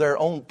Bible for their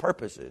own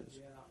purposes.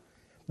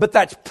 But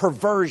that's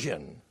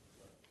perversion.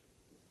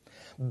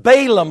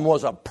 Balaam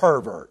was a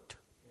pervert.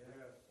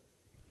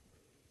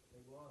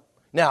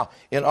 Now,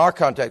 in our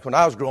context, when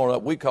I was growing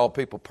up, we called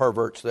people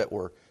perverts that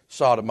were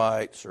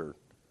sodomites or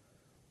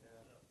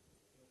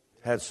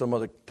had some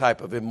other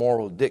type of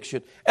immoral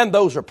addiction, and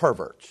those are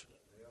perverts.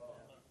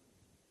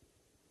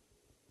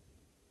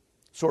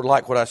 Sort of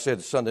like what I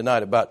said Sunday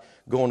night about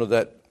going to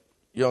that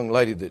young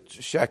lady that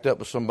shacked up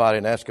with somebody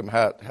and ask them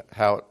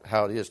how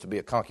it is to be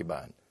a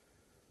concubine.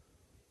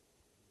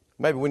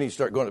 Maybe we need to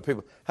start going to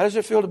people. How does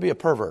it feel to be a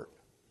pervert?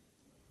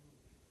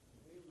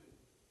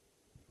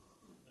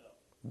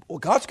 Well,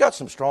 God's got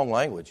some strong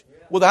language.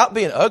 Without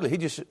being ugly,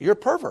 you're a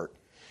pervert.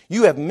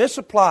 You have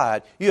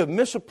misapplied, you have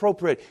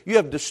misappropriated, you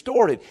have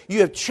distorted, you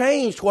have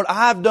changed what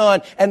I've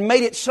done and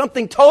made it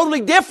something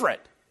totally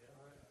different.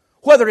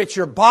 Whether it's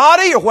your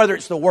body or whether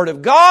it's the Word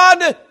of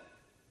God,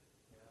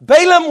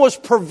 Balaam was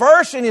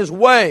perverse in his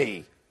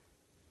way.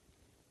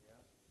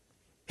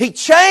 He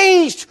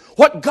changed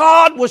what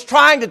God was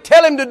trying to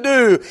tell him to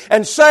do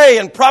and say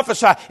and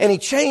prophesy, and he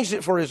changed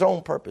it for his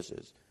own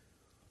purposes.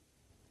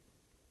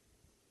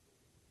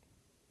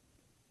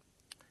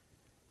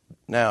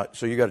 Now,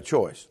 so you got a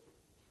choice.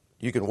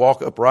 You can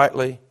walk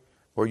uprightly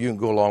or you can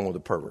go along with the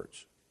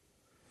perverts.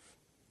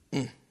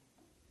 And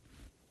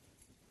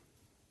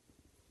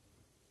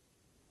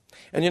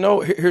you know,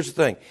 here's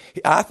the thing.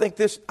 I think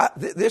this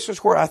is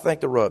where I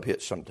think the rub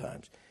hits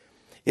sometimes.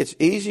 It's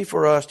easy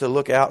for us to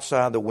look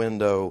outside the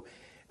window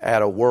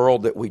at a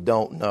world that we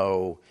don't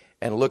know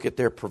and look at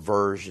their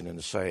perversion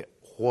and say,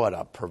 what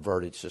a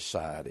perverted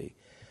society.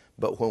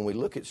 But when we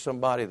look at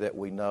somebody that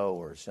we know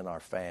or it's in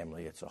our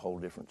family, it's a whole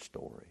different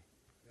story.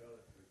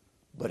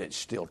 But it's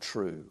still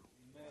true.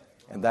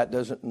 And that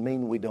doesn't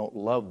mean we don't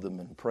love them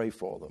and pray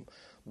for them.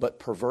 But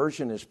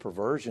perversion is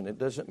perversion. It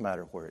doesn't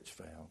matter where it's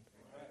found.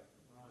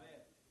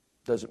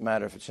 It doesn't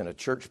matter if it's in a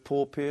church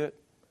pulpit.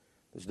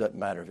 It doesn't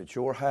matter if it's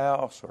your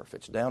house or if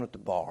it's down at the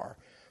bar.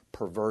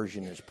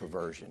 Perversion is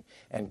perversion.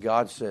 And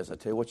God says, I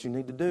tell you what you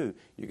need to do.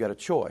 You got a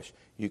choice.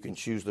 You can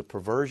choose the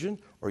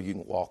perversion or you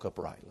can walk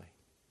uprightly.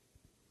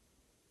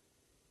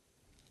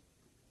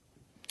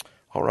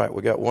 All right,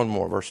 we got one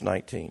more, verse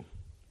 19.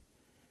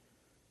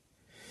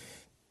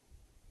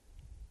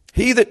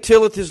 He that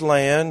tilleth his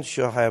land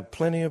shall have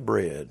plenty of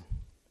bread,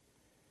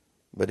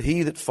 but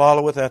he that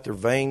followeth after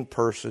vain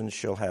persons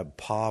shall have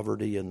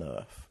poverty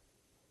enough.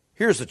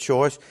 Here's the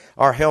choice.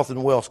 Our health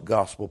and wealth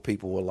gospel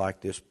people will like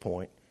this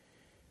point.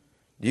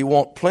 Do you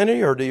want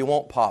plenty or do you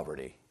want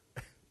poverty?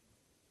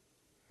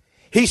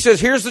 He says,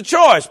 here's the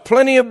choice.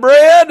 Plenty of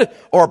bread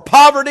or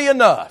poverty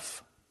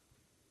enough.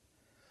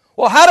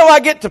 Well, how do I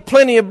get to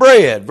plenty of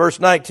bread?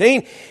 Verse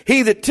 19,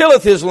 he that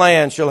tilleth his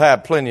land shall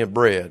have plenty of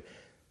bread.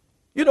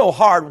 You know,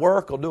 hard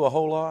work will do a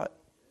whole lot.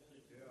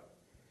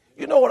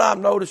 You know what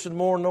I'm noticing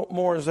more and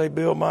more as they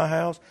build my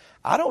house?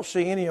 I don't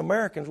see any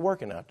Americans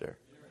working out there.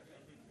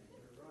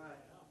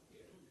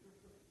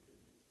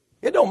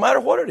 It don't matter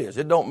what it is.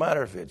 It don't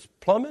matter if it's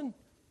plumbing.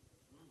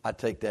 I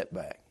take that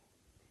back.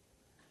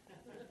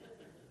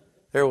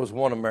 There was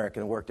one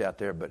American who worked out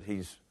there, but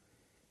he's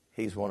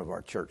one of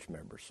our church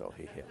members, so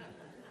he hit.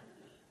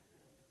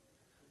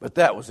 But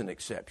that was an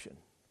exception.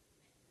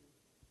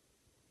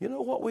 You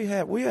know what we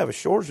have? We have a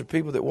shortage of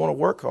people that want to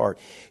work hard.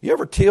 You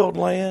ever tilled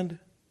land?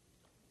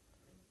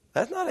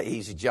 That's not an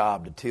easy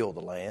job to till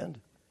the land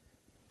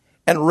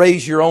and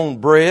raise your own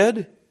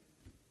bread.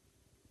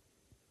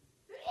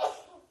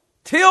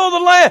 Till the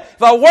land.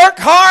 If I work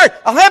hard,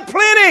 I'll have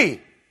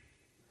plenty.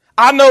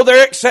 I know there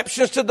are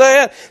exceptions to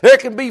that. There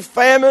can be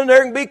famine,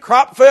 there can be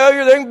crop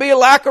failure, there can be a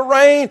lack of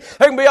rain,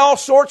 there can be all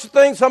sorts of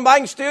things.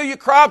 Somebody can steal your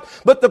crop.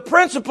 But the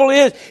principle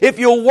is, if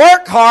you'll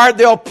work hard,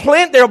 there'll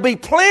be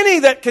plenty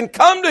that can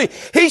come to you.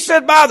 He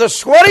said, by the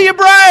sweat of your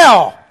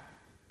brow.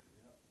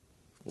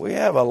 We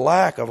have a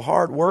lack of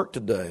hard work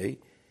today.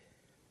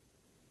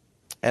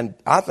 And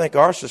I think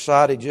our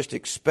society just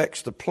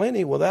expects the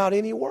plenty without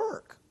any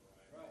work.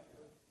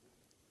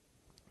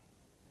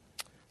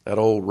 That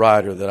old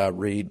writer that I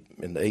read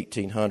in the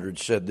 1800s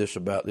said this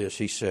about this.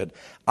 He said,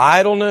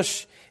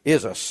 idleness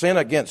is a sin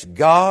against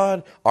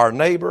God, our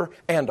neighbor,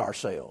 and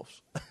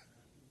ourselves.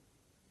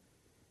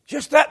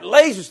 Just that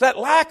laziness, that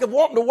lack of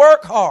wanting to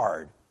work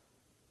hard.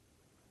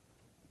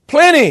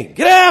 Plenty.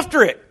 Get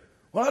after it.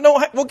 Well, I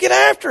don't. Well, get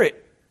after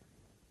it.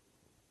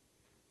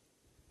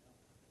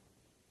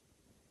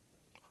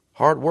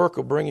 Hard work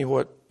will bring you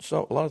what a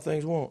lot of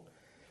things won't.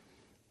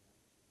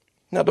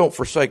 Now, don't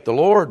forsake the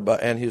Lord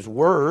and His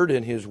Word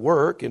and His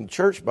work in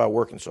church by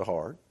working so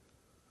hard.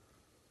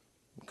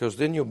 Because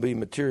then you'll be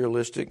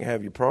materialistic and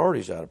have your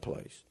priorities out of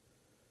place.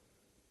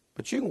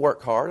 But you can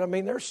work hard. I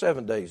mean, there's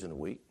 7 days in a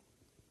week.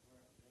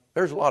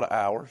 There's a lot of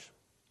hours.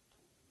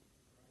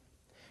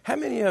 How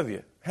many of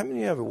you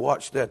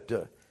watched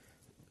that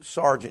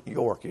Sergeant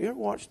York? You ever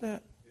watched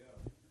that?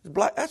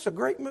 That's a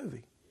great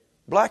movie.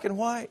 Black and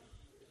white.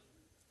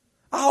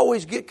 I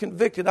always get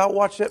convicted. I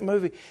watch that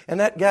movie, and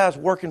that guy's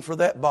working for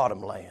that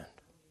bottom land.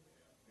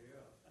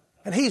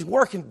 And he's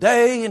working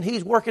day, and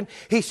he's working.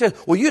 He said,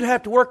 well, you'd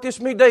have to work this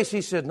many days.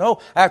 He said, no,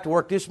 I have to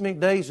work this many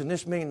days and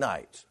this many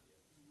nights.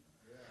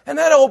 And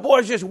that old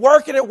boy's just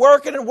working and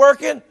working and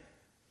working.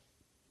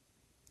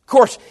 Of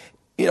course,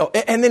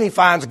 and then he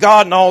finds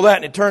God and all that,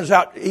 and it turns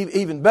out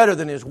even better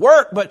than his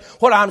work. But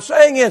what I'm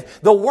saying is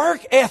the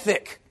work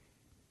ethic.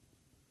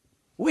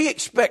 We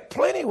expect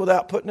plenty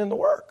without putting in the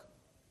work.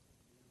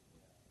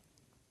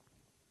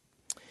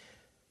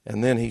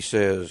 And then he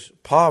says,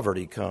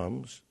 poverty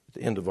comes, at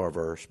the end of our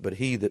verse, but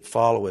he that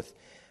followeth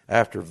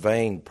after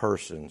vain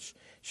persons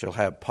shall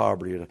have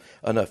poverty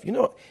enough. You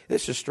know,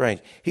 this is strange.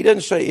 He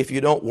doesn't say if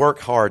you don't work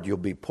hard, you'll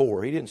be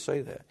poor. He didn't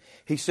say that.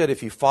 He said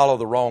if you follow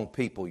the wrong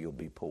people, you'll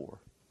be poor.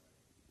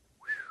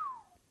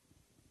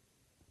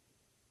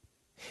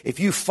 If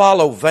you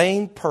follow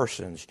vain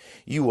persons,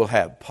 you will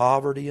have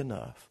poverty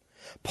enough.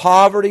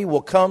 Poverty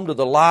will come to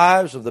the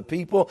lives of the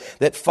people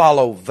that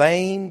follow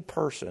vain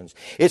persons.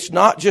 It's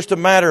not just a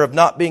matter of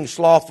not being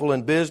slothful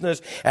in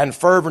business and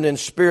fervent in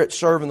spirit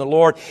serving the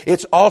Lord.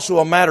 It's also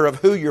a matter of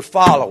who you're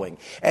following.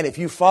 And if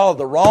you follow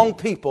the wrong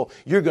people,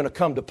 you're going to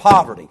come to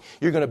poverty.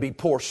 You're going to be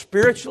poor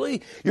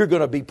spiritually. You're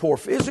going to be poor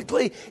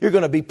physically. You're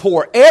going to be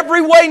poor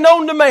every way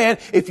known to man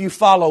if you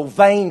follow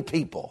vain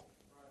people.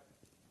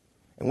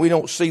 And we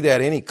don't see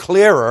that any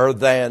clearer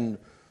than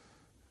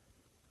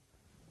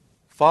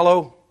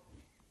follow.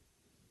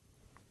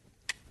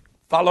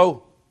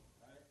 How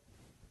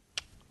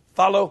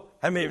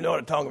many of you know what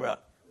I'm talking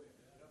about?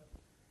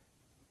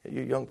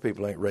 You young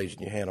people ain't raising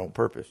your hand on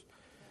purpose.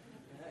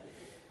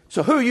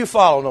 So who are you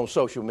following on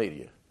social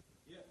media?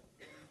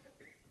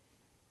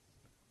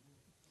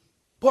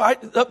 Boy,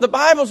 the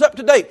Bible's up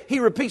to date. He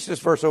repeats this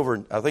verse over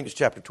in, I think it's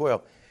chapter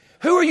 12.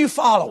 Who are you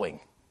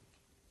following?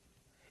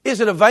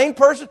 Is it a vain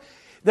person?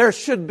 There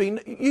should be,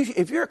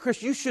 if you're a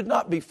Christian, you should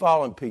not be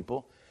following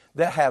people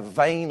that have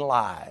vain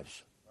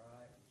lives.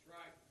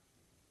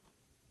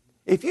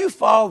 If you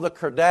follow the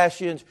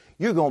Kardashians,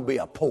 you're going to be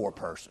a poor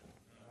person.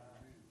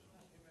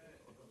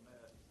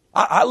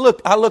 I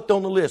looked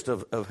on the list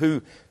of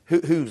who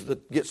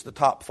gets the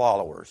top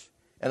followers.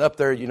 And up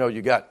there,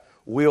 you got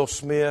Will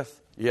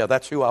Smith. Yeah,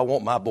 that's who I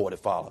want my boy to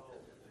follow.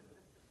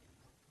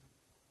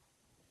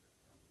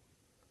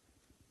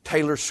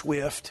 Taylor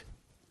Swift.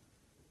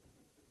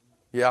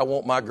 Yeah, I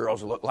want my girls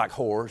to look like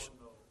whores.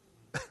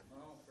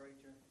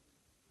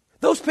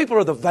 Those people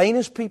are the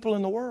vainest people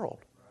in the world.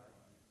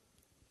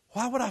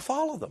 Why would I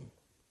follow them?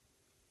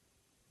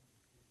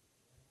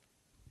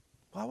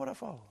 Why would I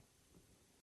follow them?